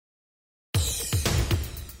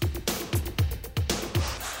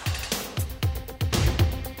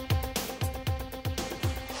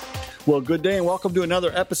Well, good day and welcome to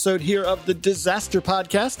another episode here of the Disaster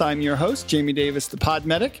Podcast. I'm your host, Jamie Davis, the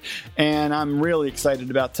Podmedic, and I'm really excited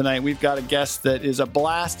about tonight. We've got a guest that is a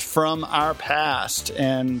blast from our past,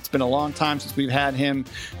 and it's been a long time since we've had him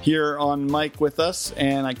here on mic with us,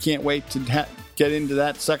 and I can't wait to get into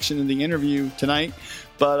that section of the interview tonight.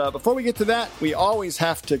 But before we get to that, we always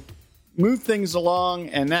have to move things along,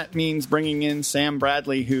 and that means bringing in Sam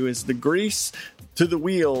Bradley, who is the grease to the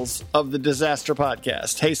wheels of the Disaster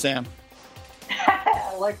Podcast. Hey, Sam.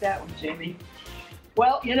 I like that one, Jamie.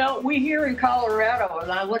 Well, you know, we here in Colorado,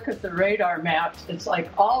 and I look at the radar maps, it's like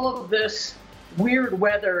all of this weird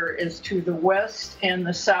weather is to the west and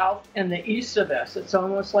the south and the east of us. It's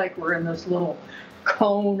almost like we're in this little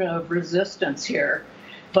cone of resistance here.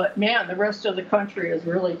 But, man, the rest of the country is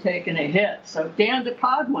really taking a hit. So, Dan the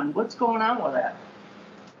Podman, what's going on with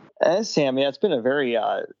that? Sam, yeah, it's been a very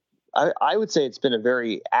I would say it's been a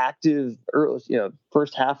very active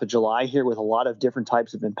first half of July here with a lot of different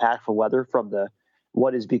types of impactful weather from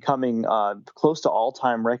what is becoming close to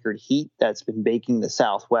all-time record heat that's been baking the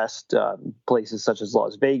Southwest, places such as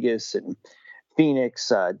Las Vegas and Phoenix,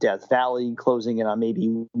 Death Valley closing in on maybe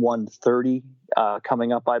 130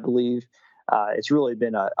 coming up, I believe. It's really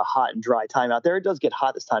been a hot and dry time out there. It does get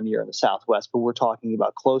hot this time of year in the Southwest, but we're talking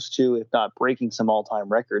about close to, if not breaking some all-time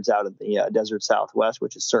records out in the desert Southwest,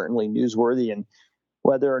 which is certainly newsworthy. And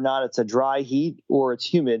whether or not it's a dry heat or it's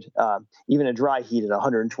humid, even a dry heat at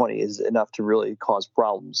 120 is enough to really cause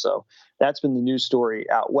problems. So that's been the news story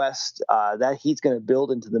out west. That heat's going to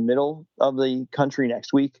build into the middle of the country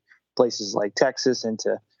next week, places like Texas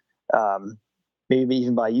into maybe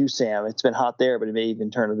even by you, Sam. It's been hot there, but it may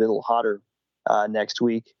even turn a little hotter next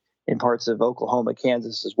week in parts of Oklahoma,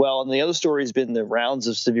 Kansas as well. And the other story has been the rounds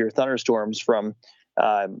of severe thunderstorms from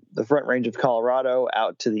the Front Range of Colorado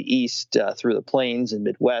out to the east through the plains and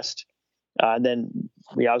Midwest. And then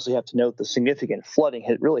we obviously have to note the significant flooding,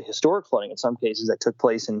 really historic flooding in some cases that took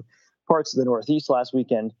place in parts of the Northeast last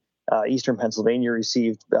weekend. Eastern Pennsylvania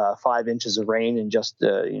received 5 inches of rain in just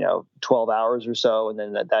 12 hours or so, and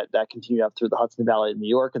then that continued up through the Hudson Valley of New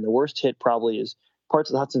York. And the worst hit probably is parts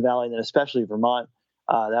of the Hudson Valley, and then especially Vermont.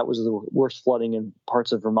 That was the worst flooding in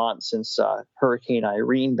parts of Vermont since Hurricane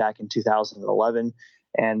Irene back in 2011.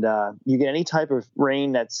 And you get any type of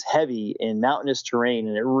rain that's heavy in mountainous terrain,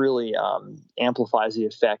 and it really amplifies the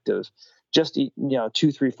effect of just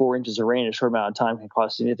 2, 3, 4 inches of rain in a short amount of time can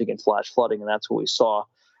cause significant flash flooding, and that's what we saw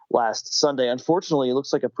last Sunday. Unfortunately, it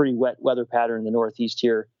looks like a pretty wet weather pattern in the Northeast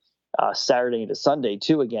here Saturday into Sunday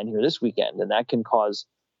too, again here this weekend, and that can cause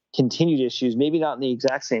continued issues, maybe not in the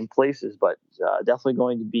exact same places, but definitely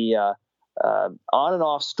going to be on and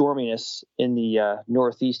off storminess in the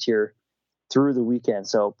Northeast here through the weekend.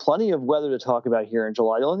 So plenty of weather to talk about here in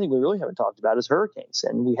July. The only thing we really haven't talked about is hurricanes,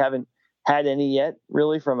 and we haven't had any yet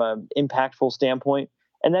really from an impactful standpoint.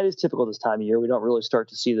 And that is typical this time of year. We don't really start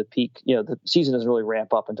to see the peak. The season doesn't really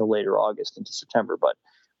ramp up until later August into September, but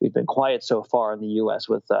we've been quiet so far in the U.S.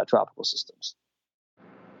 with tropical systems.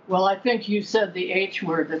 Well, I think you said the H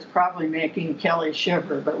word that's probably making Kelly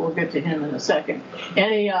shiver, but we'll get to him in a second.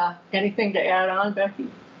 Anything to add on, Becky?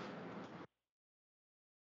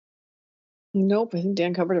 Nope, I think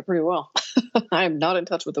Dan covered it pretty well. I am not in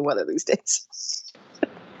touch with the weather these days.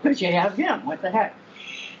 Because you have him. What the heck?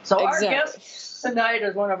 So Exactly. Our guest tonight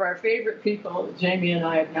is one of our favorite people that Jamie and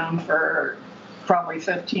I have known for probably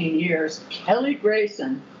 15 years, Kelly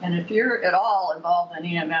Grayson. And if you're at all involved in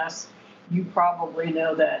EMS, you probably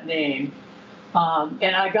know that name.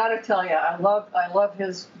 And I got to tell you, I love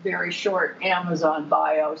his very short Amazon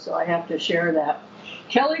bio, so I have to share that.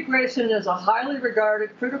 Kelly Grayson is a highly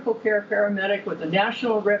regarded critical care paramedic with a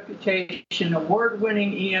national reputation,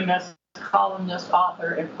 award-winning EMS columnist,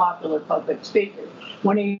 author, and popular public speaker.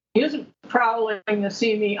 When he isn't prowling the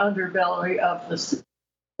seamy underbelly of the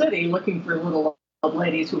city looking for little old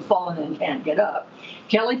ladies who've fallen and can't get up,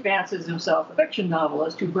 Kelly fancies himself a fiction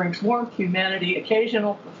novelist who brings warmth, humanity,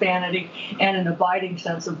 occasional profanity, and an abiding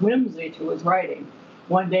sense of whimsy to his writing.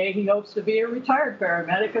 One day he hopes to be a retired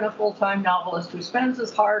paramedic and a full-time novelist who spends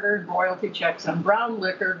his hard-earned royalty checks on brown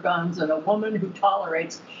liquor, guns, and a woman who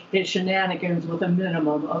tolerates his shenanigans with a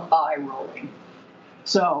minimum of eye-rolling.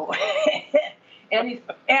 So, and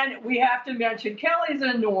we have to mention Kelly's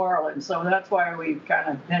in New Orleans, so that's why we kind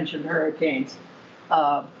of mentioned hurricanes.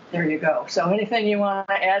 There you go. So anything you want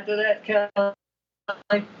to add to that,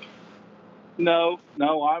 Kelly? No,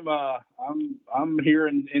 I'm here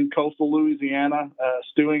in coastal Louisiana,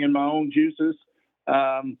 stewing in my own juices.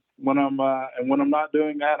 When I'm not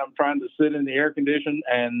doing that, I'm trying to sit in the air condition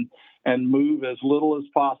and move as little as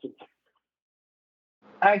possible.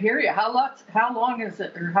 I hear you. How long is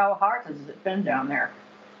it, or how hot has it been down there?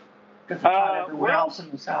 Because it's not everywhere else in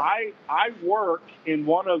the South. I work in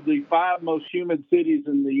one of the 5 most humid cities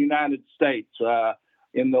in the United States,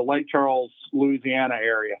 in the Lake Charles, Louisiana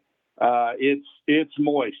area. It's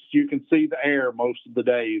moist. You can see the air most of the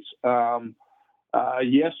days.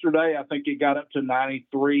 Yesterday, I think it got up to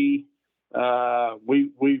 93.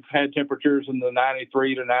 We've had temperatures in the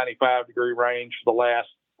 93 to 95 degree range for the last,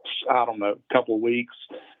 I don't know, couple of weeks.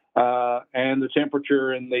 And the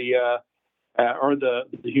temperature in the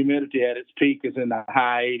humidity at its peak is in the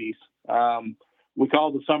high 80s. We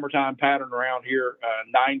call the summertime pattern around here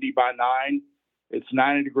 90 by 9. It's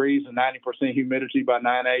 90 degrees and 90% humidity by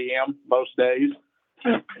 9 a.m. most days.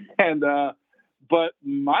 And but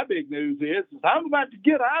my big news is I'm about to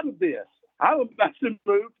get out of this. I'm about to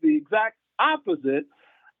move the exact opposite,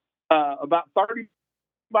 about 30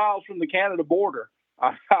 miles from the Canada border.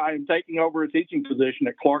 I am taking over a teaching position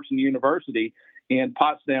at Clarkson University in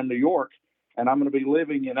Potsdam, New York, and I'm going to be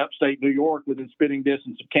living in upstate New York within spitting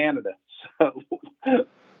distance of Canada. So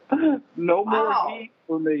no more heat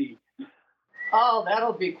for me. Oh,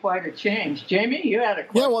 that'll be quite a change. Jamie, you had a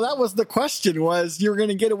question. Yeah, well, that was the question, was you're going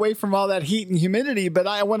to get away from all that heat and humidity, but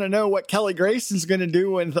I want to know what Kelly Grayson's going to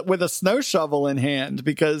do with a snow shovel in hand,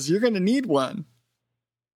 because you're going to need one.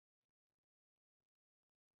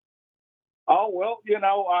 Oh, well,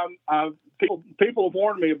 people have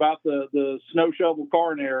warned me about the snow shovel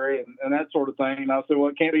coronary and that sort of thing. And I said, well,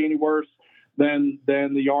 it can't be any worse than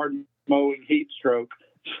the yard mowing heat stroke.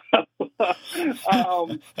 I'm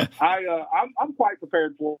quite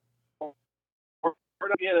prepared for it.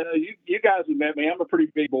 You guys have met me. I'm a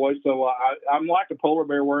pretty big boy, so I'm like a polar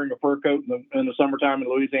bear wearing a fur coat in the summertime in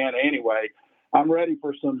Louisiana. Anyway, I'm ready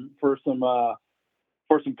for some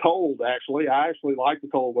cold. Actually, I actually like the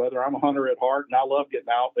cold weather. I'm a hunter at heart, and I love getting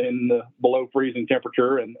out in the below freezing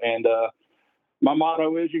temperature. And my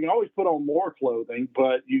motto is, you can always put on more clothing,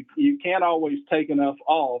 but you can't always take enough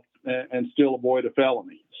off and still avoid a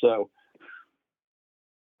felony. So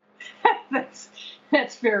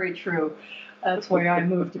that's very true. That's why I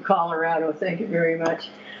moved to Colorado. Thank you very much.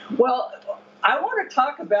 Well, I want to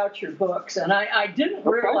talk about your books, and I didn't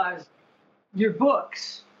realize your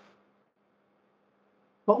books.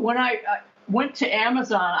 But when I went to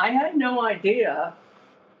Amazon, I had no idea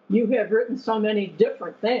you have written so many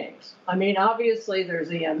different things. I mean, obviously,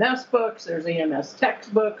 there's EMS books, there's EMS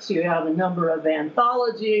textbooks, you have a number of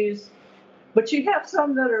anthologies, but you have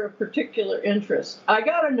some that are of particular interest. I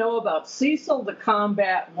got to know about Cecil the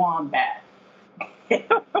Combat Wombat.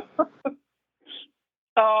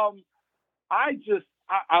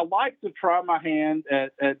 I like to try my hand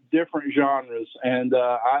at different genres, and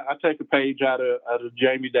I take a page out of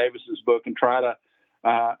Jamie Davis's book and try to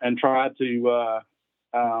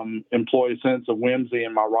employ a sense of whimsy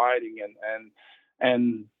in my writing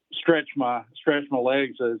and stretch my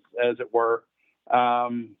legs as it were,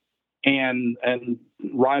 and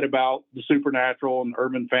write about the supernatural and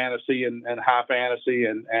urban fantasy and high fantasy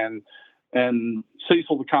and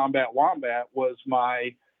Cecil the Combat Wombat was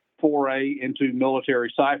my foray into military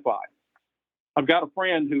sci-fi. I've got a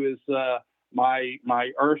friend who is my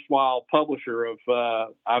erstwhile publisher of.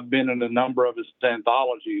 I've been in a number of his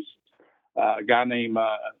anthologies. A guy named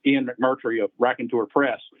Ian McMurtry of Raconteur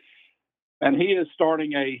Press, and he is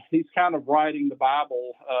he's kind of writing the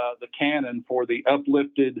Bible, the canon for the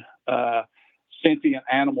uplifted sentient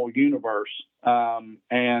animal universe.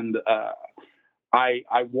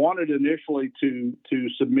 I wanted initially to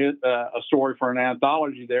submit a story for an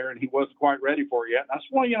anthology there, and he wasn't quite ready for it yet. And I said,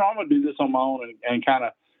 well, I'm going to do this on my own and kind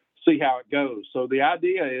of see how it goes. So the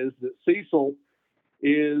idea is that Cecil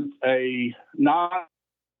is a non-com,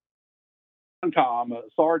 a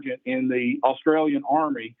sergeant in the Australian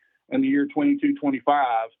Army in the year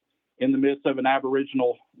 2225 in the midst of an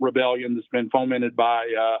Aboriginal rebellion that's been fomented by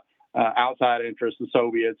outside interests, the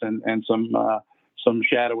Soviets, and some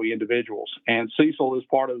shadowy individuals. And Cecil is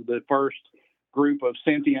part of the first group of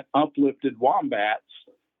sentient uplifted wombats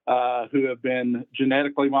who have been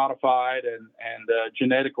genetically modified and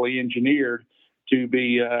genetically engineered to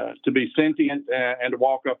be sentient and to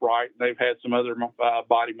walk upright. They've had some other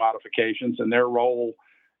body modifications, and their role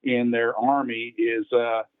in their army is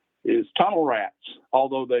tunnel rats.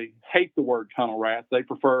 Although they hate the word tunnel rats, they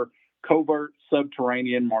prefer covert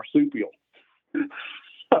subterranean marsupial.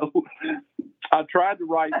 So I tried to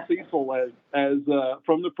write Cecil as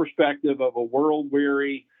from the perspective of a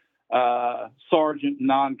world-weary sergeant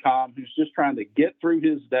non-com who's just trying to get through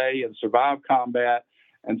his day and survive combat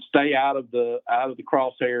and stay out of the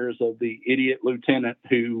crosshairs of the idiot lieutenant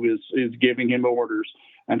who is giving him orders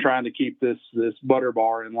and trying to keep this butter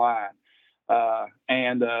bar in line.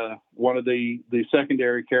 And one of the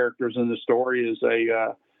secondary characters in the story is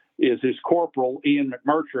is his corporal, Ian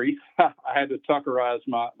McMurtry. I had to tuckerize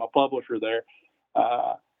my publisher there.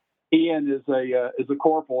 Ian is a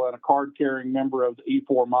corporal and a card-carrying member of the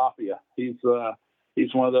E4 Mafia. He's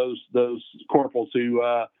one of those corporals who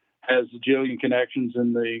has a jillion connections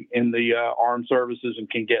in the armed services and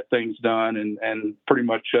can get things done and pretty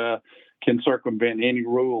much can circumvent any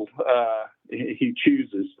rule he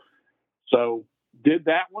chooses. So did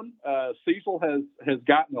that one. Cecil has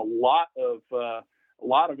gotten a lot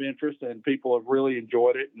of interest, and people have really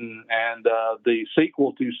enjoyed it. And the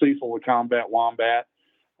sequel to Cecil the Combat Wombat,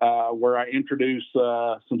 where I introduce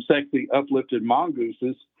some sexy uplifted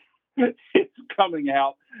mongooses, it's coming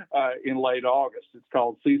out in late August. It's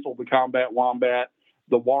called Cecil the Combat Wombat,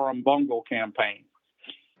 the Warrumbungle Campaign.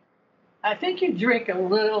 I think you drink a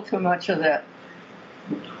little too much of that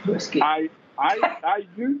whiskey. I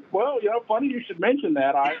use, well, funny you should mention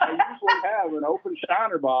that. I usually have an open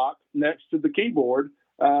Shiner box next to the keyboard.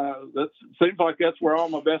 That seems like that's where all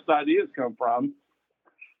my best ideas come from.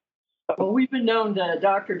 Well, we've been known to,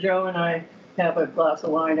 Dr. Joe and I have a glass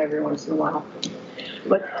of wine every once in a while.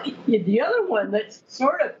 But the other one that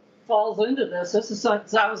sort of falls into this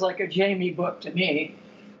sounds like a Jamie book to me,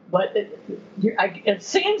 but it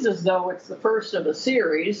seems as though it's the first of a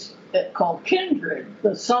series called Kindred,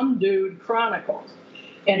 the Some Dude Chronicles.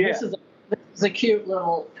 And This is a cute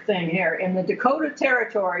little thing here. In the Dakota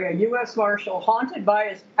Territory, a U.S. Marshal haunted by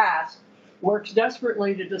his past works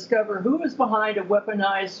desperately to discover who is behind a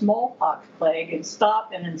weaponized smallpox plague and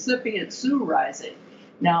stop an incipient Sioux rising.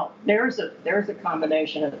 Now, there's a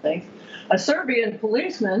combination of things. A Serbian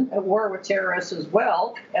policeman at war with terrorists as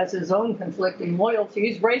well as his own conflicting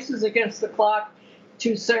loyalties races against the clock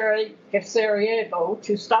to Sarajevo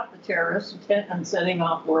to stop the terrorists intent on setting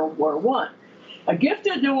off World War I. A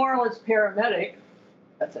gifted New Orleans paramedic,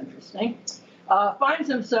 that's interesting, finds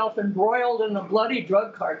himself embroiled in the bloody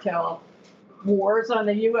drug cartel wars on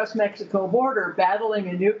the U.S.-Mexico border, battling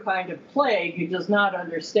a new kind of plague he does not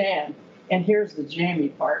understand. And here's the Jamie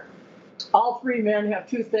part. All three men have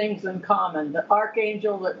two things in common: the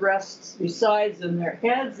archangel that rests besides in their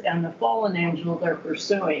heads and the fallen angel they're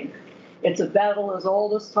pursuing. It's a battle as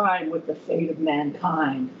old as time with the fate of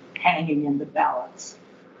mankind hanging in the balance.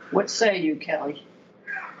 What say you, Kelly?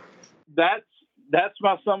 That's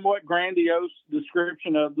my somewhat grandiose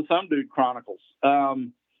description of the Some Dude Chronicles.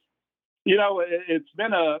 It's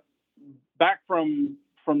been back from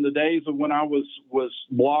the days of when I was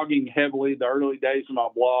blogging heavily, the early days of my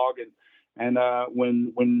blog, and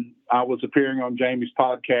when I was appearing on Jamie's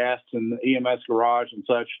podcast and the EMS Garage and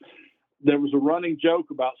such, there was a running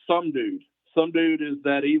joke about Some Dude. Some Dude is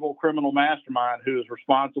that evil criminal mastermind who is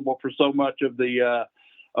responsible for so much of the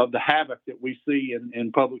havoc that we see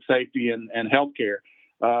in public safety and healthcare.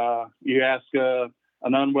 You ask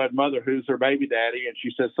an unwed mother who's her baby daddy, and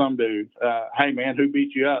she says, "Some dude." Hey man, who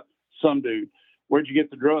beat you up? Some dude. Where'd you get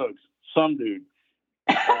the drugs? Some dude.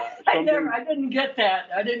 I didn't get that.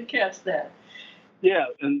 I didn't catch that. Yeah,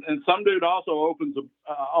 and Some Dude also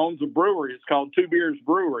owns a brewery. It's called Two Beers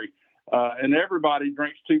Brewery, and everybody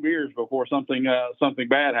drinks two beers before something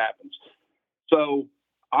bad happens. So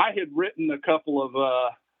I had written a couple of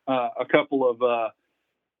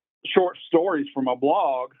short stories for my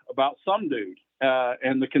blog about Some Dude,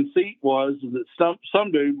 and the conceit was that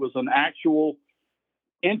Some Dude was an actual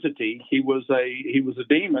entity. He was a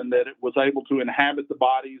demon that was able to inhabit the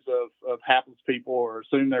bodies of hapless people or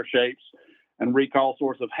assume their shapes and wreak all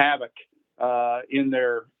sorts of havoc in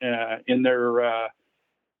their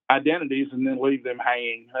identities, and then leave them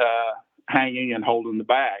hanging and holding the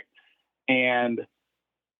bag. And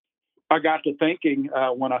I got to thinking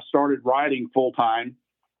when I started writing full time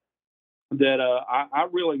that I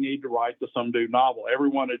really need to write the Some Dude novel.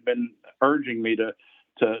 Everyone had been urging me to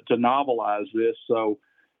novelize this, so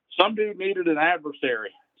Some Dude needed an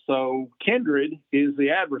adversary. So Kindred is the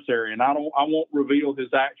adversary, and I won't reveal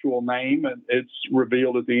his actual name, and it's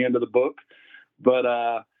revealed at the end of the book. But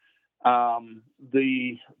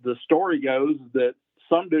the story goes that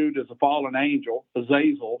Some Dude is a fallen angel,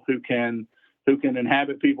 Azazel, who can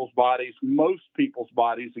inhabit people's bodies, most people's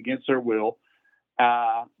bodies against their will.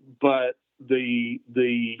 But the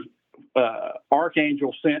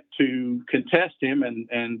archangel sent to contest him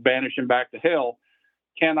and banish him back to hell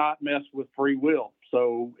cannot mess with free will.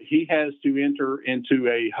 So he has to enter into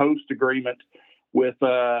a host agreement with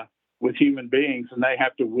human beings, and they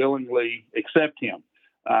have to willingly accept him.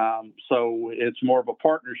 So it's more of a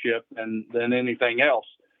partnership than anything else.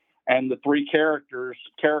 And the three character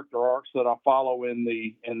arcs that I follow in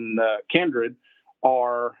Kindred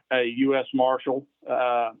are a U.S. Marshal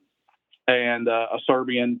and a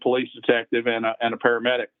Serbian police detective and a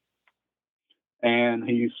paramedic. and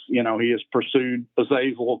he has pursued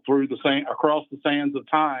Azazel through the sand, across the sands of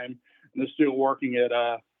time, and is still working at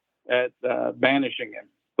banishing him.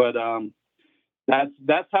 But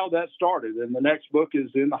that's how that started. And the next book is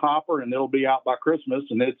in the hopper, and it'll be out by Christmas,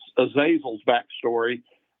 and it's Azazel's backstory.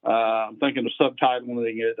 I'm thinking of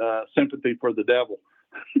subtitling it "Sympathy for the Devil,"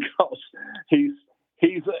 because he's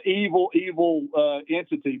an evil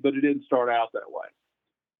entity, but it didn't start out that way.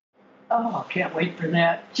 Oh, can't wait for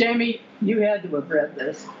that. Jamie, you had to have read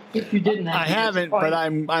this. If you didn't, I haven't, but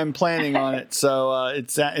I'm planning on it. So it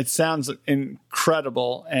sounds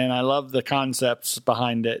incredible, and I love the concepts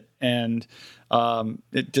behind it. And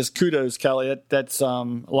it just kudos, Kelly. That's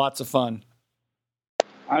lots of fun.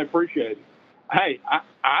 I appreciate it. Hey,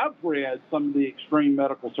 I've read some of the extreme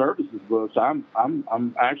medical services books. I'm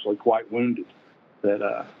actually quite wounded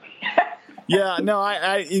that. Yeah, no,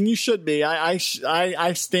 and you should be. I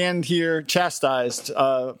stand here chastised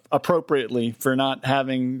appropriately for not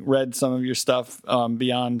having read some of your stuff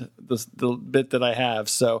beyond the bit that I have.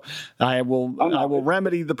 So I will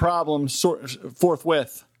remedy the problem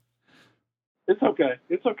forthwith. It's okay.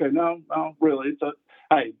 No, really.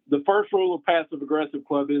 Hey, the first rule of Passive Aggressive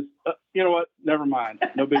Club is, you know what? Never mind.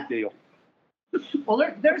 No big deal. Well,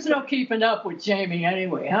 there's no keeping up with Jamie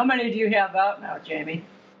anyway. How many do you have out now, Jamie?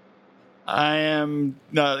 I am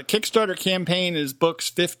the Kickstarter campaign is books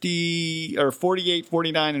 50 or 48,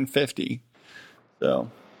 49, and 50.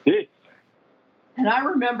 So, and I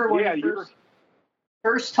remember when he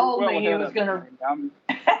first told me he was going to.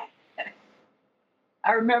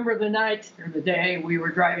 I remember the night or the day we were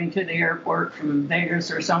driving to the airport from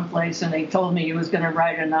Vegas or someplace, and he told me he was going to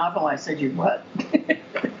write a novel. I said, "You what?"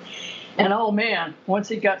 And oh man, once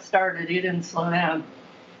he got started, he didn't slow down.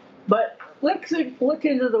 But look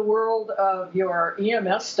into the world of your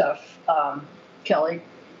EMS stuff, Kelly.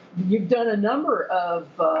 You've done a number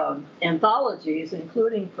of anthologies,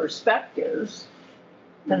 including Perspectives,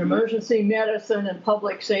 an emergency medicine and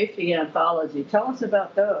public safety anthology. Tell us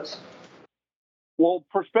about those. Well,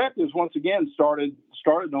 Perspectives once again started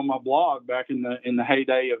on my blog back in the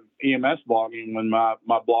heyday of EMS blogging, when my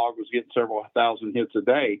blog was getting several thousand hits a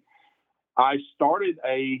day. I started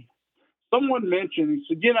someone mentioned,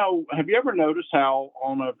 said, have you ever noticed how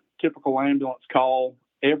on a typical ambulance call,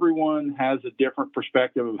 everyone has a different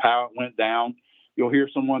perspective of how it went down? You'll hear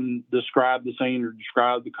someone describe the scene or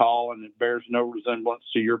describe the call, and it bears no resemblance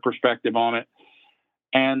to your perspective on it.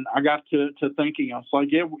 And I got to thinking, I was like,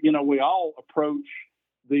 we all approach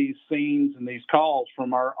these scenes and these calls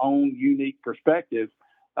from our own unique perspective.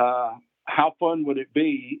 How fun would it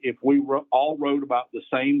be if we all wrote about the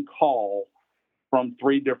same call from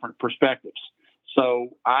three different perspectives?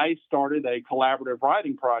 So I started a collaborative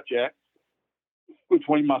writing project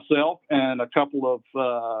between myself and a couple of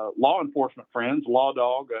law enforcement friends, Law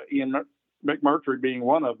Dog, Ian McMurtry being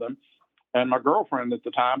one of them, and my girlfriend at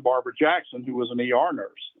the time, Barbara Jackson, who was an ER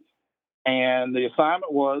nurse. And the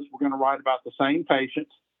assignment was, we're going to write about the same patient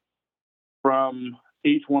from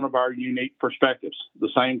each one of our unique perspectives, the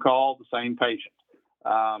same call, the same patient.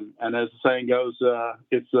 And as the saying goes,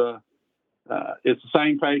 it's the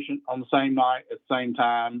same patient on the same night at the same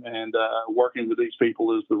time, and working with these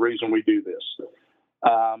people is the reason we do this.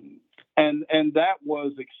 And that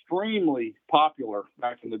was extremely popular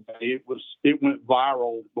back in the day. It went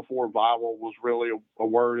viral before viral was really a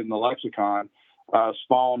word in the lexicon.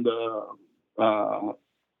 Spawned a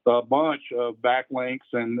bunch of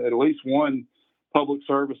backlinks and at least one public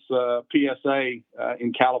service PSA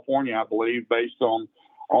in California, I believe, based on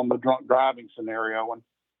the drunk driving scenario.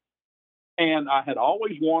 And I had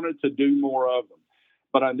always wanted to do more of them,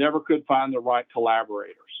 but I never could find the right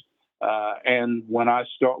collaborators. And when I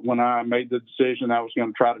made the decision I was going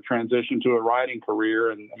to try to transition to a writing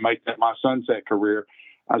career and make that my sunset career,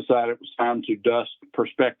 I decided it was time to dust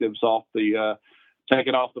Perspectives off take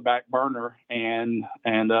it off the back burner and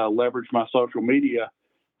leverage my social media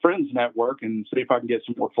friends network and see if I can get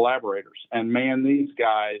some more collaborators. And man, these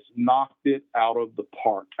guys knocked it out of the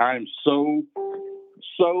park. I am so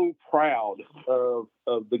proud of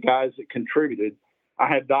the guys that contributed. I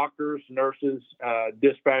had doctors, nurses,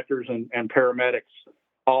 dispatchers, and paramedics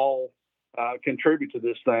all contribute to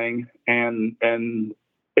this thing. And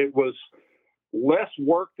it was less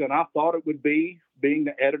work than I thought it would be, being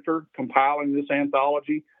the editor, compiling this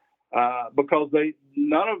anthology, because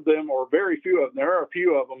none of them, or very few of them, there are a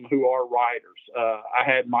few of them who are writers. I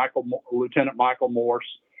had Lieutenant Michael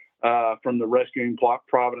Morse from the Rescuing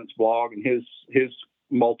Providence blog, and his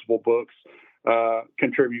multiple books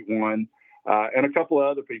contribute one. And a couple of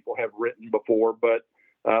other people have written before, but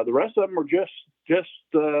the rest of them are just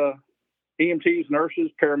EMTs,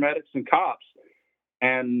 nurses, paramedics, and cops.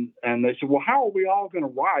 And they said, well, how are we all going to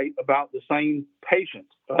write about the same patient?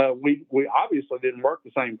 We obviously didn't work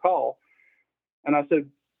the same call. And I said,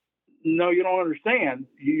 no, you don't understand.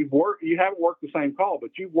 You haven't worked the same call,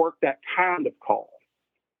 but you've worked that kind of call.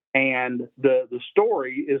 And the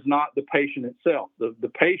story is not the patient itself. The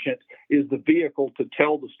patient is the vehicle to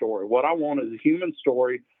tell the story. What I want is a human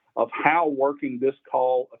story of how working this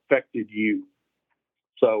call affected you.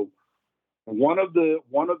 So one of the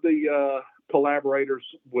collaborators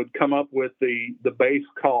would come up with the base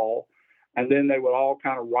call, and then they would all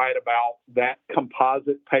kind of write about that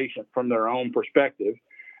composite patient from their own perspective.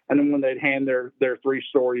 And then when they'd hand their 3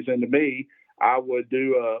 stories into me, I would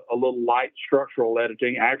do a little light structural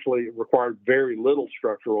editing. Actually, it required very little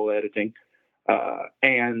structural editing,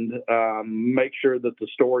 and make sure that the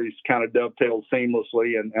stories kind of dovetailed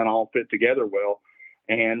seamlessly and all fit together well.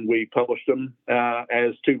 And we published them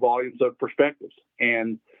as 2 volumes of perspectives.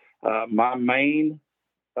 And my main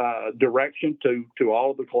direction to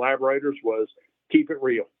all of the collaborators was keep it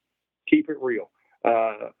real. Keep it real.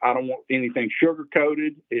 I don't want anything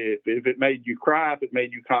sugar-coated. If it made you cry, if it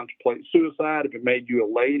made you contemplate suicide, if it made you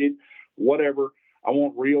elated, whatever, I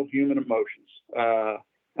want real human emotions.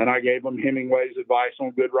 And I gave them Hemingway's advice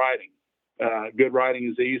on good writing. Good writing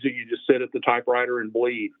is easy. You just sit at the typewriter and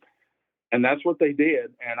bleed. And that's what they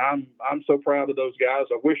did. And I'm so proud of those guys.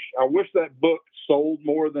 I wish that book sold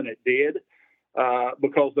more than it did,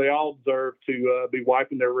 because they all deserve to be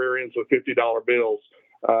wiping their rear ends with $50 bills.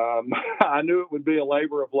 I knew it would be a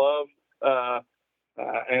labor of love,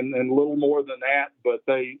 and a little more than that, but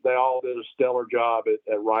they all did a stellar job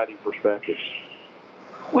at writing perspectives.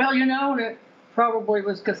 Well, it probably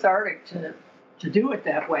was cathartic to do it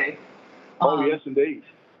that way. Oh, yes, indeed.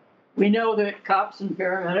 We know that cops and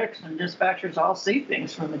paramedics and dispatchers all see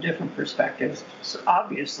things from a different perspective,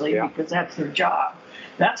 obviously, because that's their job.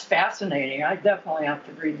 That's fascinating. I definitely have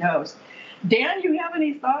to read those. Dan, you have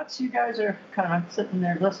any thoughts? You guys are kind of sitting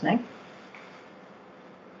there listening.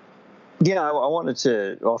 Yeah, I wanted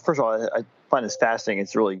to, well, first of all, I find this fascinating.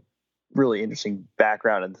 It's really, really interesting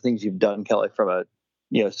background and the things you've done, Kelly, from a,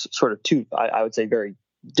 sort of 2, I would say, very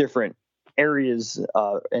different areas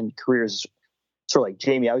and careers, sort of like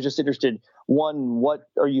Jamie. I was just interested, one, what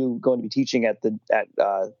are you going to be teaching at the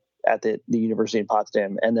University in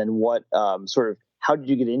Potsdam? And then what how did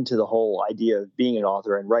you get into the whole idea of being an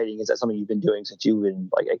author and writing? Is that something you've been doing since you've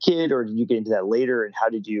been like a kid, or did you get into that later? And how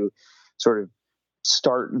did you sort of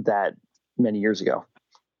start that many years ago?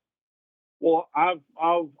 Well, I've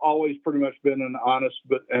always pretty much been an honest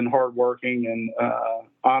and hardworking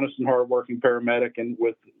paramedic, and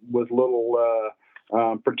with little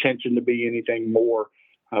pretension to be anything more.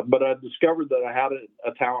 But I discovered that I had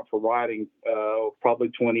a talent for writing probably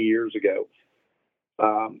 20 years ago.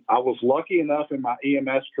 I was lucky enough in my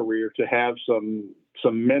EMS career to have some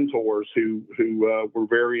mentors who were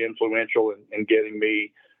very influential in getting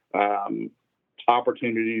me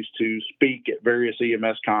opportunities to speak at various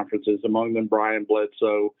EMS conferences, among them Brian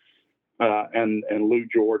Bledsoe and Lou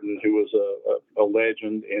Jordan, who was a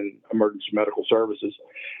legend in emergency medical services.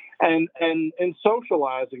 And in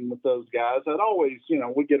socializing with those guys, I'd always,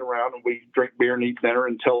 we get around and we drink beer and eat dinner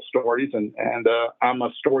and tell stories. And I'm a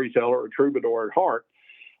storyteller, a troubadour at heart.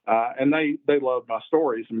 And they loved my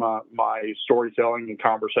stories and my storytelling and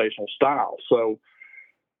conversational style. So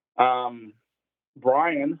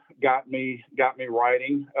Brian got me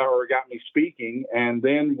writing, or got me speaking. And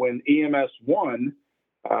then when EMS One,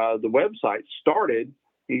 the website started,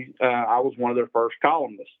 I was one of their first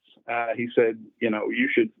columnists. He said, you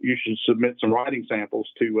should submit some writing samples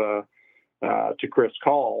to Chris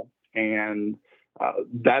Call, and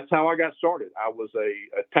that's how I got started. I was a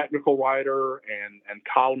technical writer and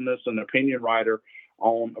columnist and opinion writer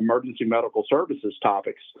on emergency medical services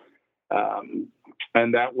topics,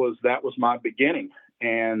 and that was my beginning.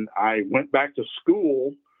 And I went back to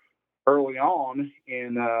school early on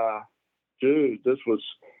in this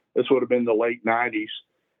would have been the late 90s.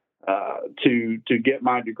 To get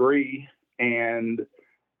my degree, and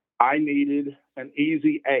I needed an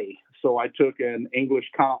easy A. So I took an English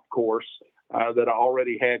comp course that I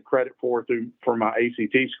already had credit for my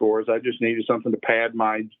ACT scores. I just needed something to pad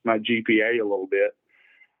my GPA a little bit.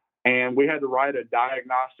 And we had to write a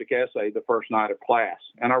diagnostic essay the first night of class.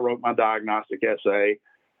 And I wrote my diagnostic essay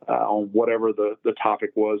on whatever the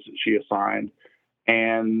topic was that she assigned.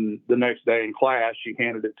 And the next day in class, she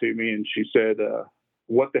handed it to me and she said,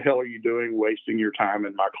 what the hell are you doing wasting your time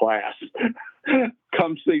in my class?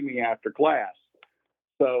 Come see me after class.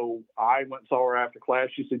 So I went and saw her after class.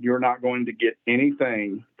 She said, you're not going to get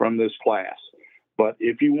anything from this class, but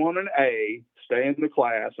if you want an A, stay in the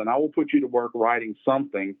class and I will put you to work writing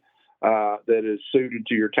something that is suited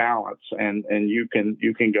to your talents, and you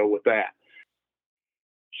can go with that.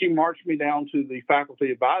 She marched me down to the faculty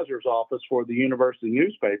advisor's office for the university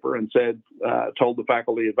newspaper and told the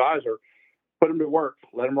faculty advisor, put him to work,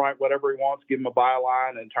 let him write whatever he wants, give him a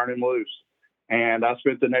byline, and turn him loose. And I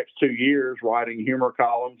spent the next 2 years writing humor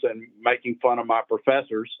columns and making fun of my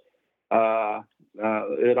professors.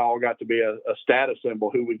 It all got to be a status symbol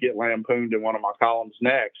who would get lampooned in one of my columns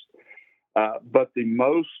next. But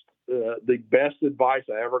the best advice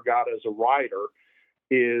I ever got as a writer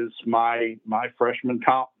is my freshman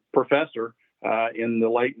professor in the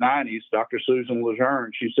late 90s, Dr. Susan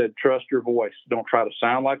Lejeune. She said, trust your voice. Don't try to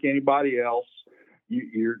sound like anybody else.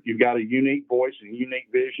 You've got a unique voice and unique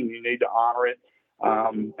vision. You need to honor it.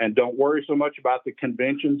 And don't worry so much about the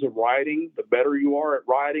conventions of writing. The better you are at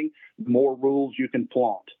writing, the more rules you can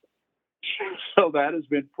flaunt. So that has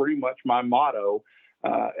been pretty much my motto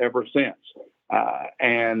ever since.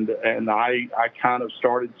 And I kind of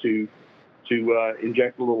started to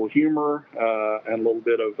inject a little humor and a little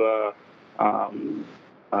bit of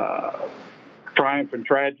triumph and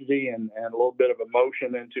tragedy and a little bit of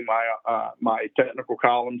emotion into my technical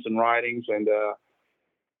columns and writings, and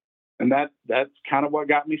that's kind of what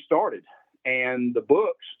got me started. And the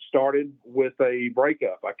books started with a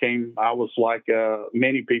breakup. I was like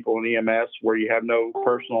many people in EMS, where you have no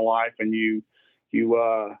personal life and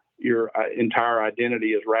your entire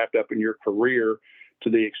identity is wrapped up in your career to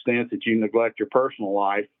the extent that you neglect your personal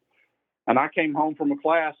life. And I came home from a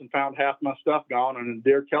class and found half my stuff gone and a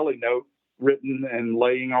Dear Kelly note written and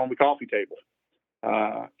laying on the coffee table.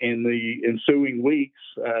 In the ensuing weeks,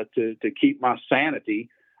 to keep my sanity,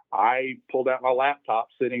 I pulled out my laptop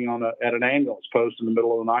sitting at an ambulance post in the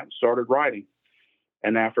middle of the night and started writing.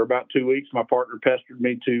 And after about 2 weeks, my partner pestered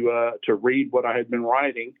me to read what I had been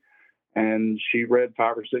writing. And she read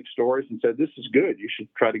 5 or 6 stories and said, this is good. You should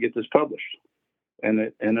try to get this published. And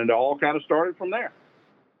it all kind of started from there.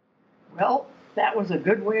 Well, that was a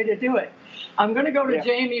good way to do it. I'm going to go to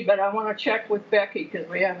Jamie, but I want to check with Becky because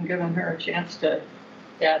we haven't given her a chance to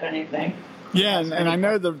add anything. Yeah, and I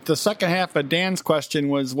know the second half of Dan's question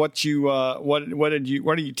was what are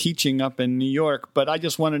you teaching up in New York? But I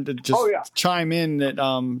just wanted to chime in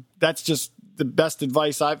that that's just the best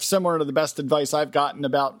advice similar to the best advice I've gotten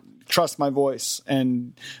about trust my voice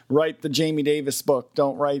and write the Jamie Davis book.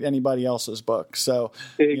 Don't write anybody else's book. So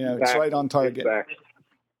it's right on target. Exactly.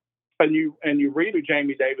 And you read a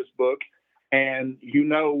Jamie Davis book, and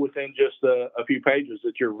within just a few pages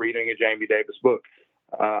that you're reading a Jamie Davis book.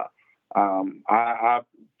 I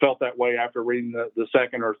felt that way after reading the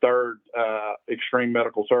second or third extreme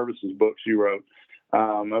medical services books you wrote.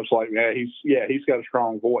 I was like, he's got a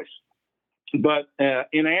strong voice. But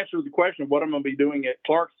in answer to the question of what I'm going to be doing at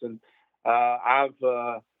Clarkson, I've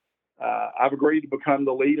agreed to become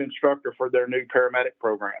the lead instructor for their new paramedic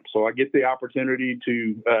program. So I get the opportunity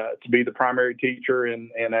to be the primary teacher in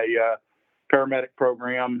a paramedic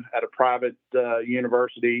program at a private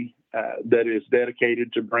university that is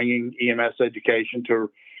dedicated to bringing EMS education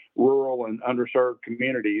to rural and underserved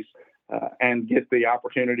communities, and get the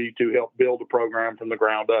opportunity to help build a program from the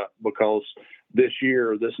ground up, because this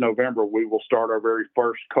November, we will start our very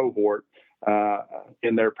first cohort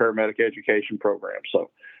in their paramedic education program. So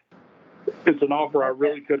it's an offer I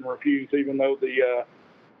really couldn't refuse, even though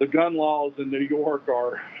the gun laws in New York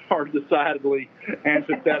are decidedly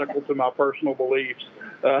antithetical to my personal beliefs.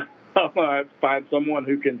 I find someone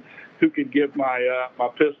who can give my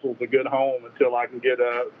pistols a good home until I can get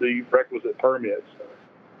the requisite permits.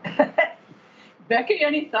 Becky,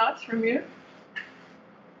 any thoughts from you?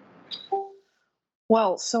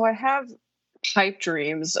 Well, so I have pipe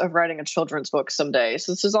dreams of writing a children's book someday.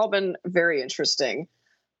 So this has all been very interesting.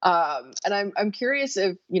 And I'm curious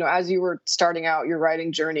if, as you were starting out your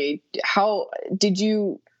writing journey, how did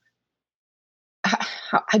you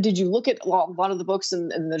look at a lot of the books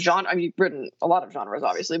in the genre? I mean, you've written a lot of genres,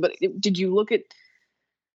 obviously, but did you look at,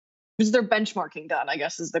 was there benchmarking done, I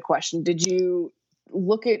guess is the question. Did you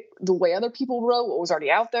look at the way other people wrote, what was already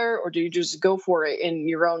out there, or do you just go for it in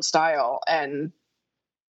your own style and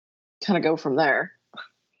kind of go from there?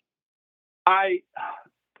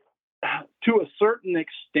 To a certain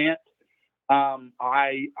extent,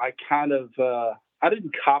 I kind of I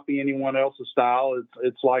didn't copy anyone else's style.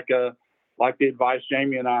 It's like the advice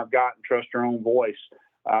Jamie and I have gotten: trust your own voice.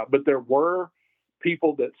 But there were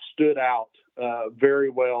people that stood out very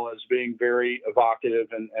well as being very evocative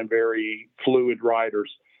and very fluid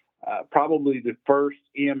writers. Probably the first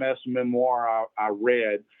EMS memoir I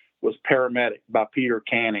read was Paramedic by Peter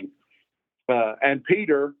Canning, and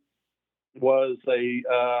Peter was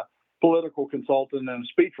political consultant and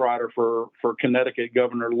speechwriter for Connecticut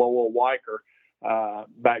Governor Lowell Weicker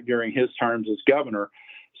back during his terms as governor.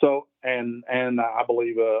 So, and I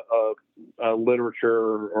believe a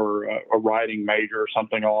literature or a writing major or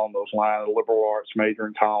something along those lines, a liberal arts major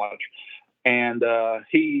in college. And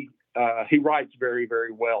he writes very,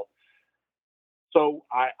 very well. So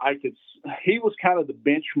he was kind of the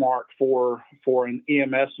benchmark for an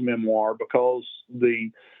EMS memoir, because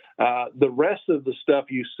the rest of the stuff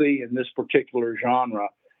you see in this particular genre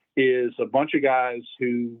is a bunch of guys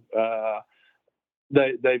who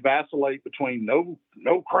they vacillate between no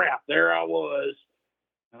crap, there I was,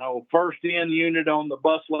 first in unit on the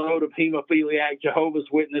busload of hemophiliac Jehovah's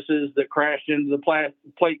Witnesses that crashed into the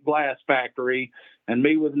plate glass factory, and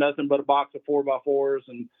me with nothing but a box of 4x4s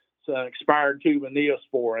and an expired tube of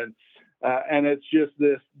Neospore, and it's just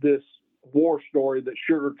this war story that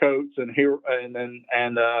sugarcoats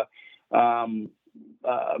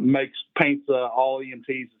paints all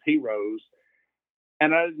EMTs as heroes.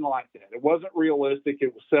 And I didn't like that. It wasn't realistic.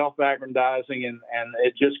 It was self-aggrandizing, and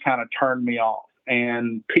it just kind of turned me off.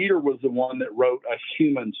 And Peter was the one that wrote a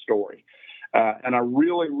human story. And I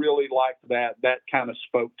really, really liked that. That kind of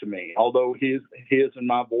spoke to me. Although his and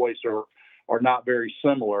my voice are not very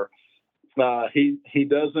similar, he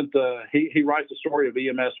doesn't. He writes a story of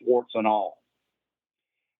EMS warts and all.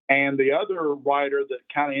 And the other writer that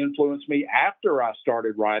kind of influenced me after I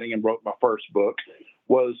started writing and wrote my first book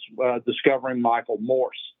was discovering Michael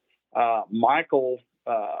Morse.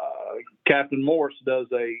 Captain Morse does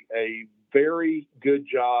a very good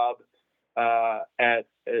job at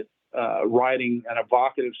writing an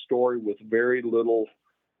evocative story with very little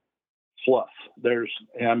fluff.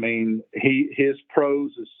 His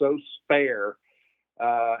prose is so spare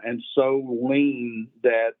and so lean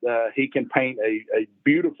that he can paint a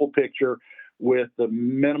beautiful picture with the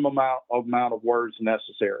minimum amount of words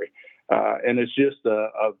necessary. And it's just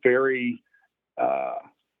a very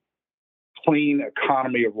clean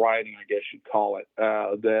economy of writing, I guess you'd call it,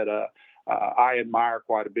 that I admire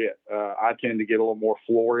quite a bit. I tend to get a little more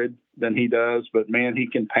florid than he does, but man, he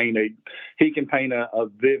can paint a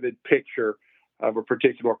vivid picture of a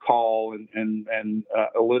particular call and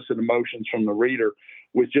elicit emotions from the reader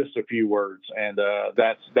with just a few words. And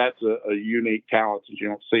that's a unique talent that you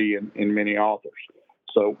don't see in many authors.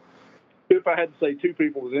 So if I had to say two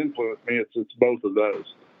people that influenced me, it's both of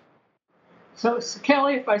those. So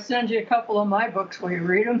Kelly, if I send you a couple of my books, will you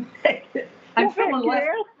read them? I'm feeling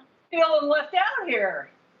left out here.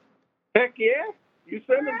 Heck yeah. You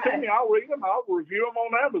send them to me, I'll read them. I'll review them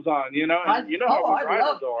on Amazon, how we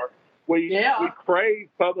writers are. We crave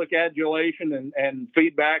public adulation and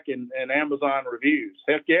feedback and Amazon reviews.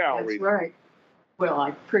 Heck yeah, I'll read them. That's right. Well, I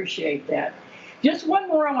appreciate that. Just one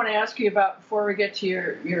more I want to ask you about before we get to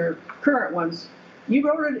your current ones. You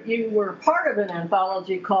were part of an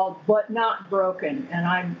anthology called But Not Broken, and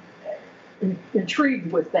I'm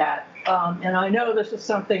intrigued with that. And I know this is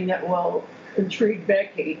something that will intrigue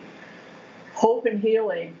Becky. Hope and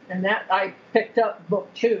Healing, and that I picked up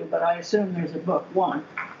book 2, but I assume there's a book 1.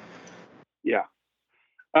 Yeah.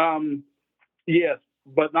 Yes,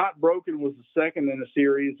 But Not Broken was the second in a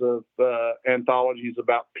series of anthologies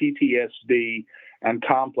about PTSD and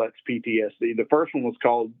complex PTSD. The first one was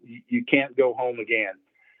called You Can't Go Home Again.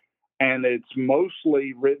 And it's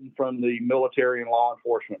mostly written from the military and law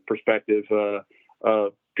enforcement perspective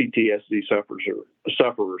of PTSD sufferers,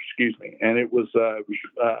 And it was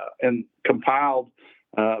and compiled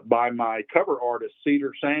by my cover artist,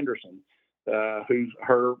 Cedar Sanderson, who's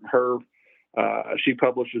she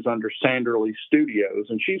publishes under Sanderly Studios,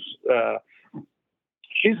 and she's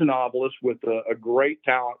a novelist with a great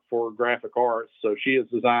talent for graphic arts. So she has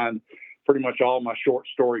designed pretty much all my short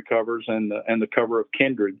story covers and the cover of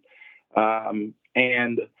Kindred. And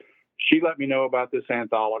she let me know about this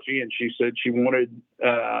anthology, and she said she wanted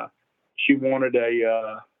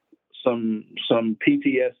some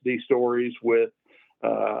PTSD stories with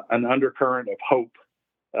an undercurrent of hope.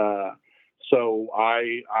 So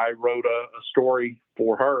I wrote a story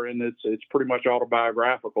for her, and it's pretty much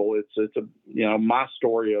autobiographical. It's my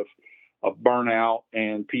story of burnout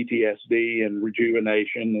and PTSD and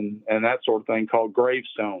rejuvenation and that sort of thing, called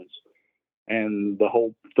Gravestones. And the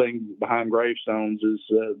whole thing behind Gravestones is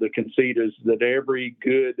the conceit is that every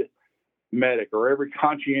good medic or every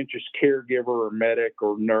conscientious caregiver or medic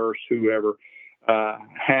or nurse, whoever,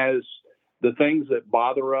 has the things that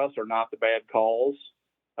bother us are not the bad calls,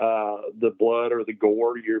 the blood or the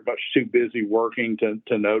gore. You're much too busy working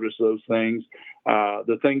to notice those things.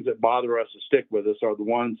 The things that bother us and stick with us are the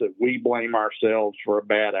ones that we blame ourselves for a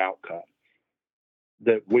bad outcome,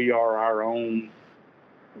 that we are our own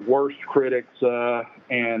worst critics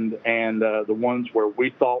and the ones where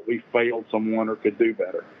we thought we failed someone or could do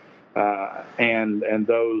better. And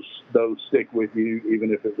those stick with you,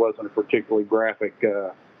 even if it wasn't a particularly graphic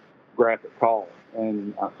call.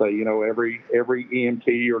 And I say, every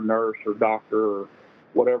EMT or nurse or doctor or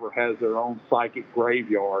whatever has their own psychic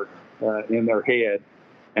graveyard in their head,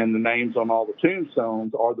 and the names on all the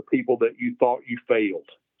tombstones are the people that you thought you failed.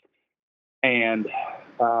 And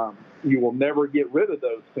you will never get rid of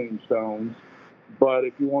those tombstones, but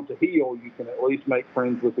if you want to heal, you can at least make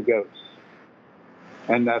friends with the ghosts.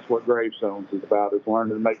 And that's what gravestones is about, is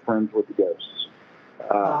learning to make friends with the ghosts.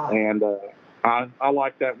 And I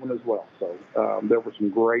like that one as well. So there were some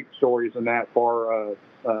great stories in that,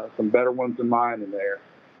 some better ones than mine in there.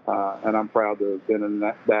 And I'm proud to have been in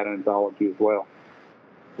that anthology as well.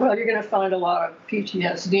 Well, you're going to find a lot of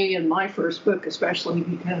PTSD in my first book, especially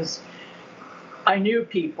because I knew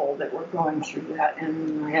people that were going through that,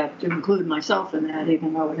 and I have to include myself in that,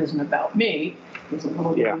 even though it isn't about me. There's a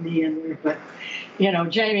little bit of me in there, but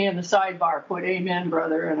Jamie in the sidebar put "Amen,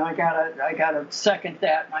 brother," and I gotta second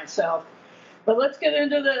that myself. But let's get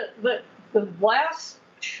into the last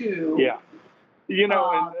two. Yeah,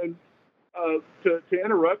 to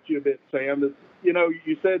interrupt you a bit, Sam, that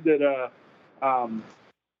you said that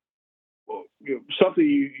something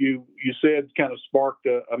you said kind of sparked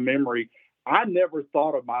a memory. I never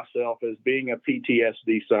thought of myself as being a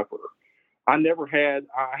PTSD sufferer. I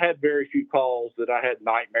had very few calls that I had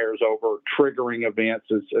nightmares over, triggering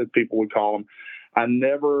events, as people would call them. I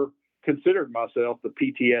never considered myself the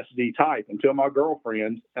PTSD type until my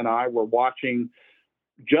girlfriend and I were watching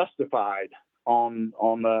Justified on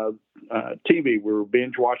TV. We were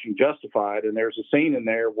binge watching Justified, and there's a scene in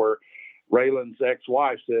there where Raylan's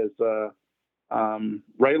ex-wife says,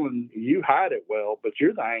 Raylan, you hide it well, but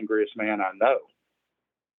you're the angriest man I know.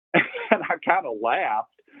 And I kind of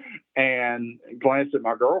laughed and glanced at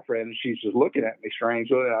my girlfriend, and she's just looking at me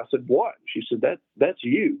strangely. And I said, what? She said, that's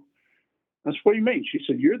you. I said, what do you mean? She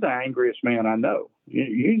said, you're the angriest man I know. You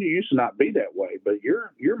used to not be that way, but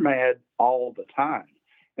you're mad all the time,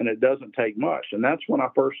 and it doesn't take much. And that's when I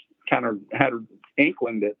first kind of had an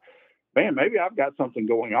inkling that, man, maybe I've got something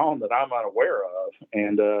going on that I'm unaware of.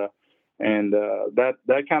 And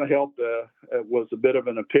that kind of helped. It was a bit of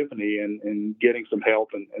an epiphany in getting some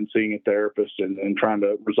help and seeing a therapist and trying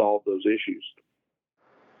to resolve those issues.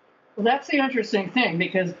 Well, that's the interesting thing,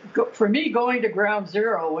 because for me, going to ground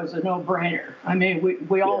zero was a no-brainer. I mean,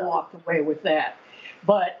 we all walked away with that.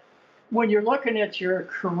 But when you're looking at your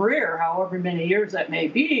career, however many years that may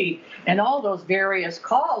be, and all those various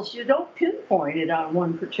calls, you don't pinpoint it on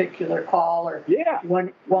one particular call or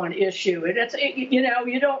one issue. And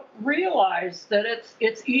you don't realize that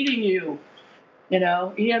it's eating you.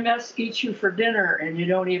 EMS eats you for dinner, and you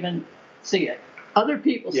don't even see it. Other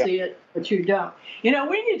people see it, but you don't. We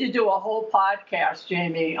need to do a whole podcast,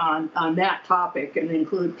 Jamie, on that topic and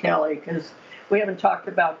include Kelly, because we haven't talked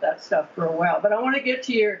about that stuff for a while. But I want to get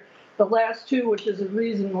to the last two, which is the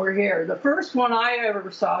reason we're here. The first one I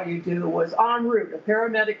ever saw you do was En Route, a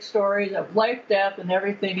paramedic stories of life, death, and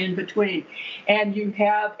everything in between. And you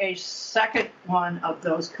have a second one of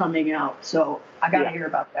those coming out. So I got to hear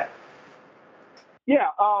about that. Yeah.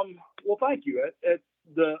 Well, thank you.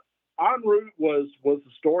 The En Route was the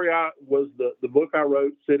story. Was the book I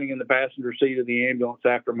wrote sitting in the passenger seat of the ambulance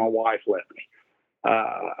after my wife left me.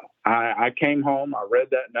 I came home, I read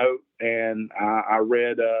that note, and I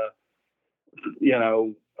read, a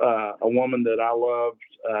woman that I loved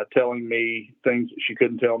telling me things that she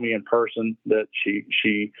couldn't tell me in person, that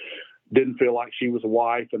she didn't feel like she was a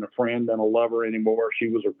wife and a friend and a lover anymore. She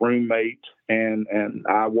was a roommate, and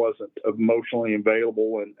I wasn't emotionally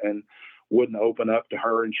available and wouldn't open up to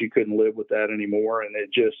her, and she couldn't live with that anymore. And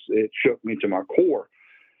it shook me to my core.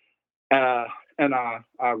 And I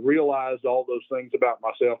realized all those things about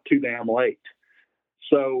myself too damn late.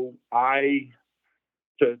 So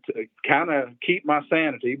to kind of keep my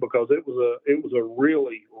sanity, because it was a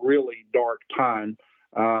really, really dark time.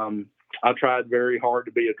 I tried very hard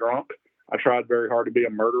to be a drunk. I tried very hard to be a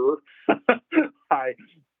murderer. I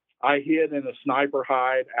hid in a sniper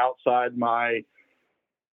hide outside my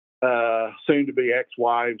soon-to-be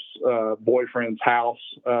ex-wife's boyfriend's house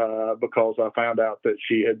because I found out that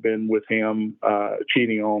she had been with him,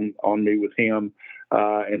 cheating on me with him,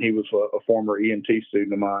 and he was a former EMT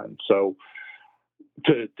student of mine. So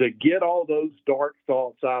to get all those dark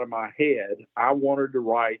thoughts out of my head, I wanted to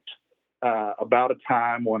write about a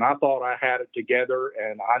time when I thought I had it together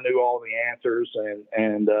and I knew all the answers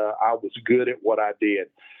and I was good at what I did.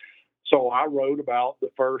 So I wrote about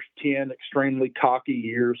the first 10 extremely cocky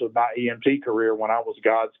years of my EMT career when I was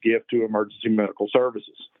God's gift to emergency medical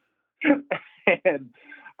services. And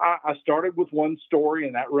I started with one story,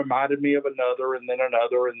 and that reminded me of another, and then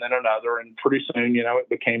another, and then another, and pretty soon, it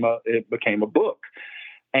became a book.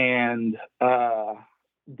 And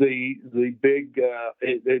the big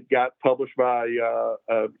it got published by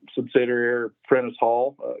a subsidiary of Prentice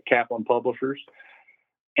Hall, Kaplan Publishers,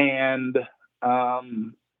 and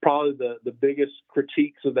probably the biggest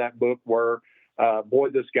critiques of that book were, boy,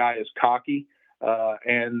 this guy is cocky,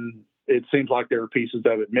 and it seems like there are pieces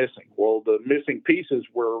of it missing. Well, the missing pieces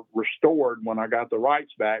were restored when I got the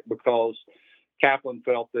rights back, because Kaplan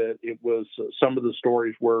felt that it was some of the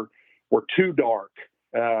stories were too dark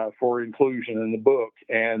for inclusion in the book,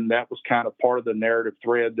 and that was kind of part of the narrative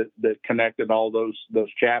thread that connected all those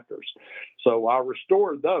chapters. So I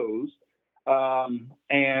restored those,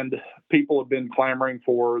 and people have been clamoring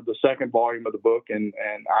for the second volume of the book, and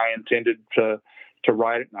I intended to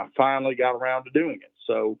write it, and I finally got around to doing it.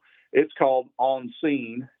 So it's called On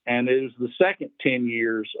Scene, and it is the second 10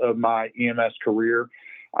 years of my EMS career.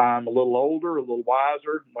 I'm a little older, a little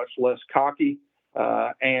wiser, much less cocky,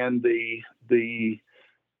 and the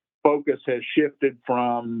focus has shifted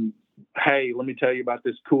from, hey, let me tell you about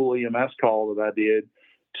this cool EMS call that I did,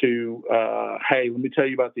 to, hey, let me tell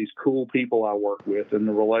you about these cool people I work with and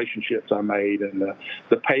the relationships I made and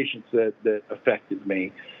the patients that affected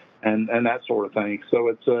me and that sort of thing. So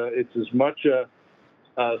it's as much a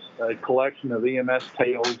collection of EMS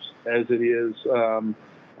tales as it is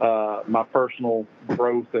my personal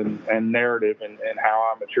growth and narrative and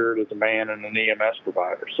how I matured as a man and an EMS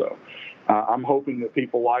provider. So I'm hoping that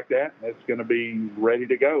people like that, and it's going to be ready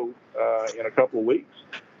to go in a couple of weeks.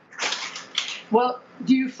 Well,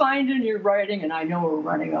 do you find in your writing, and I know we're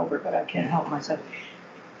running over, but I can't help myself,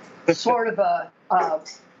 sort of a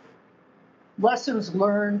lessons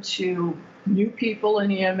learned to new people in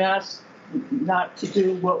EMS, not to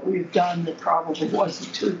do what we've done that probably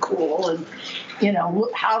wasn't too cool, and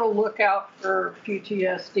how to look out for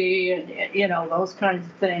PTSD and those kinds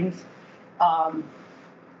of things. I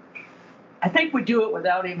think we do it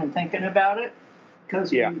without even thinking about it,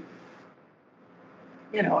 because you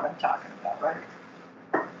know what I'm talking about, right?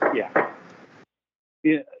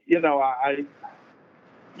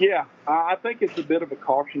 I think it's a bit of a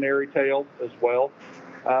cautionary tale as well.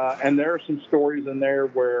 And there are some stories in there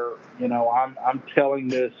where, I'm telling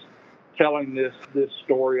this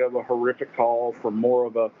story of a horrific call from more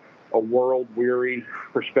of a world weary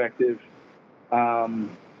perspective. There's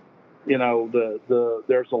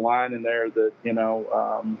a line in there that,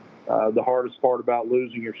 the hardest part about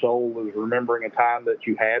losing your soul is remembering a time that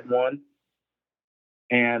you had one.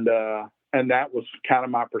 And that was kind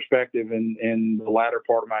of my perspective in the latter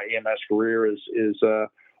part of my EMS career is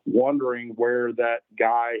wondering where that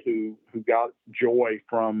guy who got joy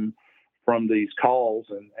from these calls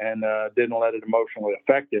and didn't let it emotionally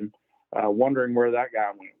affect him, wondering where that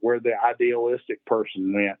guy went, where the idealistic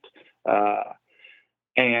person went,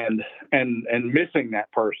 and missing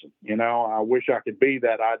that person. I wish I could be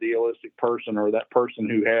that idealistic person or that person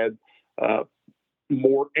who had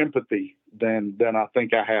more empathy than I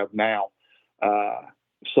think I have now.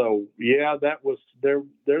 So that was there.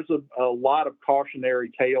 There's a lot of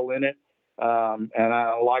cautionary tale in it, and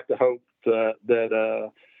I like to hope that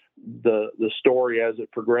the story as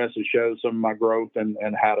it progresses shows some of my growth and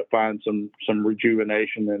how to find some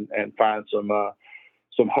rejuvenation and find some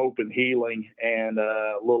hope and healing and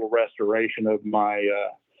a little restoration of my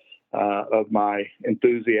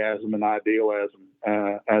enthusiasm and idealism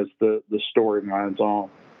as the story lines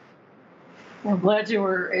on. We're glad you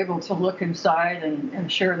were able to look inside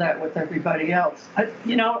and share that with everybody else.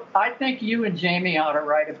 I think you and Jamie ought to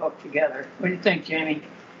write a book together. What do you think, Jamie?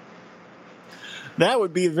 That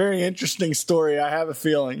would be a very interesting story, I have a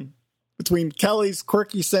feeling. Between Kelly's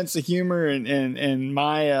quirky sense of humor and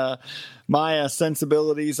my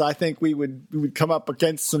sensibilities, I think we would come up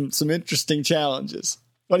against some interesting challenges.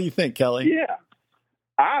 What do you think, Kelly? Yeah,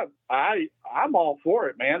 I'm all for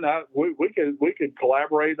it, man. We could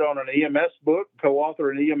collaborate on an EMS book,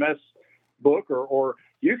 co-author an EMS book, or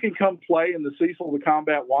you can come play in the Cecil the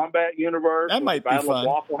Combat Wombat universe, that might be Battle fun. of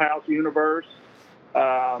Waffle House universe,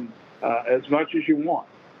 as much as you want.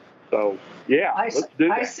 So let's do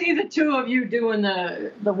that. I see the two of you doing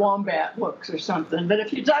the Wombat books or something, but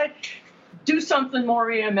if you do something more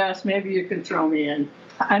EMS, maybe you can throw me in.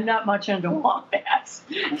 I'm not much into wombats.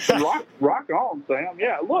 rock on, Sam.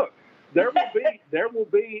 Yeah, look, there will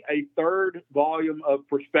be a third volume of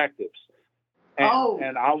Perspectives,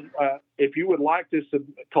 And I'll, if you would like to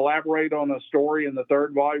collaborate on a story in the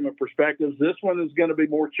third volume of Perspectives, this one is going to be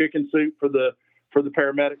more chicken soup for the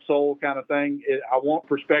paramedic soul kind of thing. I want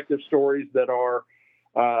perspective stories that are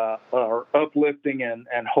uplifting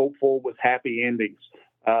and hopeful with happy endings.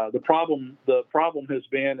 The problem has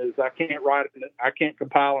been is I can't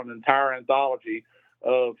compile an entire anthology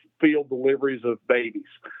of field deliveries of babies.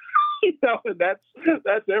 And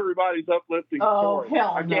that's everybody's uplifting story.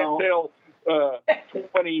 Hell I can't tell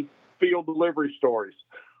 20 field delivery stories.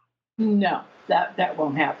 No, that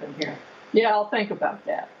won't happen here. Yeah, I'll think about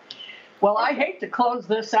that. Well, I hate to close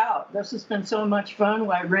this out. This has been so much fun.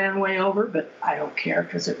 I ran way over, but I don't care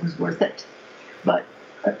because it was worth it. But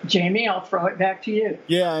Jamie, I'll throw it back to you.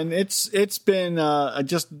 Yeah, and it's been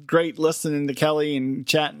just great listening to Kelly and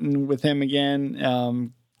chatting with him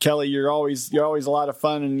again. Kelly, you're always a lot of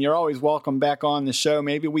fun, and you're always welcome back on the show.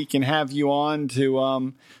 Maybe we can have you on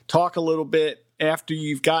to talk a little bit after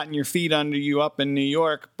you've gotten your feet under you up in New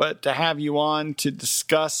York, but to have you on to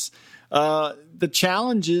discuss the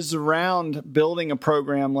challenges around building a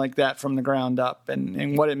program like that from the ground up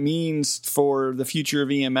and what it means for the future of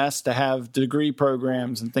EMS to have degree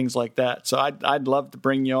programs and things like that. So I'd love to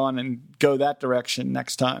bring you on and go that direction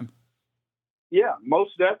next time. Yeah,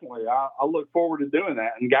 most definitely. I look forward to doing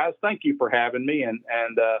that. And guys, thank you for having me. And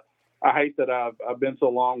I hate that I've been so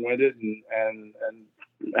long-winded and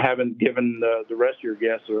haven't given the rest of your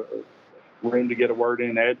guests a room to get a word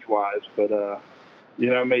in edgewise. But you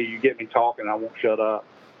know me, you get me talking, I won't shut up.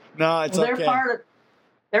 No, it's okay.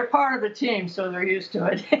 They're part of the team, so they're used to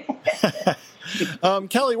it.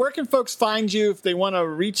 Kelly, where can folks find you if they want to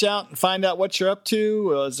reach out and find out what you're up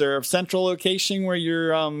to? Is there a central location where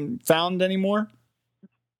you're found anymore?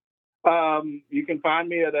 You can find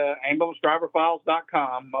me at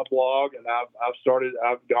ambulanceDriverFiles.com, my blog, and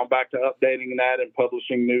I've gone back to updating that and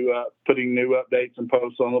publishing putting new updates and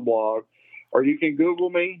posts on the blog. Or you can Google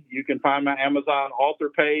me. You can find my Amazon author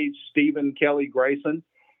page, Stephen Kelly Grayson.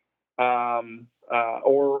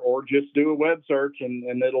 Or just do a web search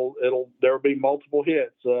and there'll be multiple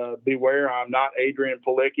hits. Beware, I'm not Adrian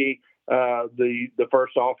Palicki, the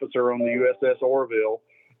first officer on the USS Orville.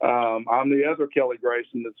 I'm the other Kelly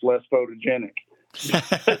Grayson that's less photogenic.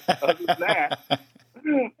 Other than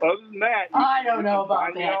that, I don't know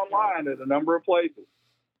about find me online at a number of places.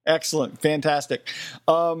 Excellent. Fantastic.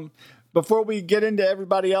 Before we get into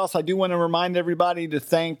everybody else, I do want to remind everybody to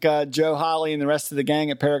thank Joe Holly and the rest of the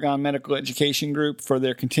gang at Paragon Medical Education Group for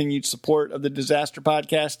their continued support of the Disaster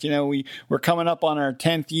Podcast. You know, we're coming up on our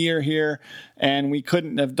 10th year here, and we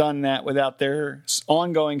couldn't have done that without their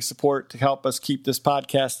ongoing support to help us keep this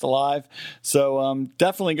podcast alive. So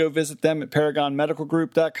definitely go visit them at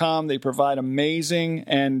ParagonMedicalGroup.com. They provide amazing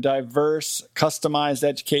and diverse, customized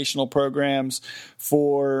educational programs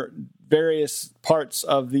for various parts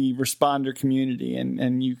of the responder community,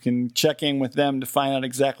 and you can check in with them to find out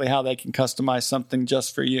exactly how they can customize something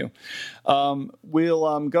just for you.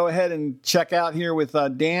 We'll go ahead and check out here with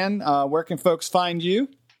Dan. Where can folks find you?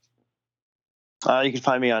 You can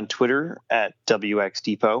find me on Twitter at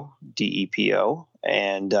WXDepo, DEPO,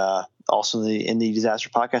 and also in the Disaster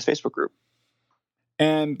Podcast Facebook group.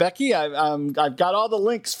 And Becky, I've got all the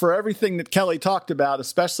links for everything that Kelly talked about,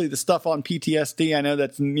 especially the stuff on PTSD. I know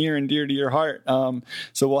that's near and dear to your heart.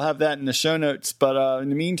 So we'll have that in the show notes. But in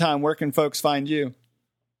the meantime, where can folks find you?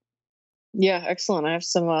 Yeah, excellent. I have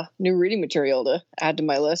some new reading material to add to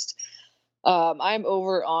my list. I'm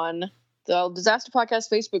over on the Disaster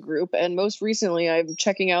Podcast Facebook group, and most recently I'm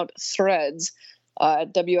checking out Threads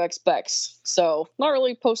at WXBex. So not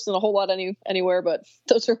really posting a whole lot anywhere, but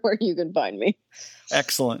those are where you can find me.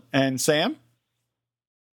 Excellent. And Sam?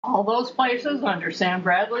 All those places under Sam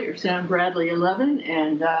Bradley or Sam Bradley 11,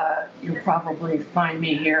 and you'll probably find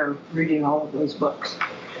me here reading all of those books.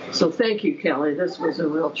 So thank you, Kelly. This was a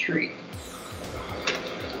real treat.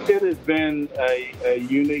 It has been a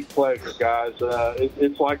unique pleasure, guys.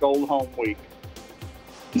 It's like old home week.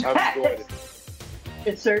 I've enjoyed it.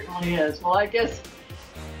 It certainly is. Well, I guess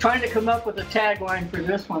trying to come up with a tagline for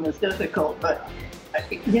this one is difficult, but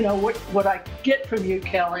you know what I get from you,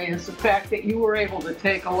 Kelly, is the fact that you were able to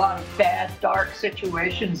take a lot of bad, dark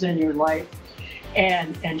situations in your life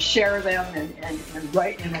and share them and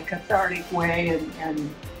write in a cathartic way and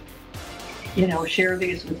you know, share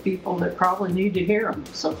these with people that probably need to hear them.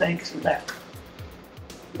 So thanks for that.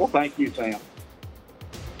 Well, thank you, Sam.